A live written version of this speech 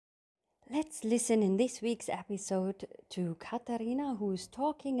Let's listen in this week's episode to Katharina, who's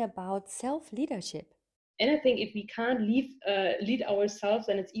talking about self leadership. And I think if we can't lead ourselves,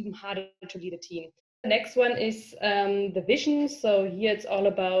 then it's even harder to lead a team. The next one is the vision. So here it's all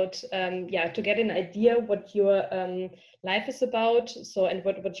about to get an idea what your life is about. So and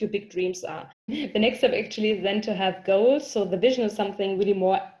what your big dreams are. The next step actually is then to have goals. So the vision is something really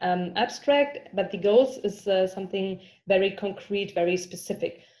more abstract, but the goals is something very concrete, very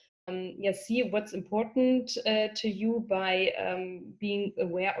specific. See what's important to you by being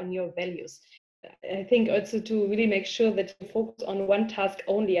aware on your values. I think also to really make sure that you focus on one task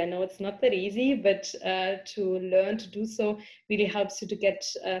only. I know it's not that easy, but to learn to do so really helps you to get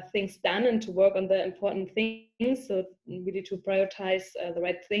things done and to work on the important things. So really to prioritize the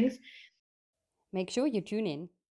right things. Make sure you tune in.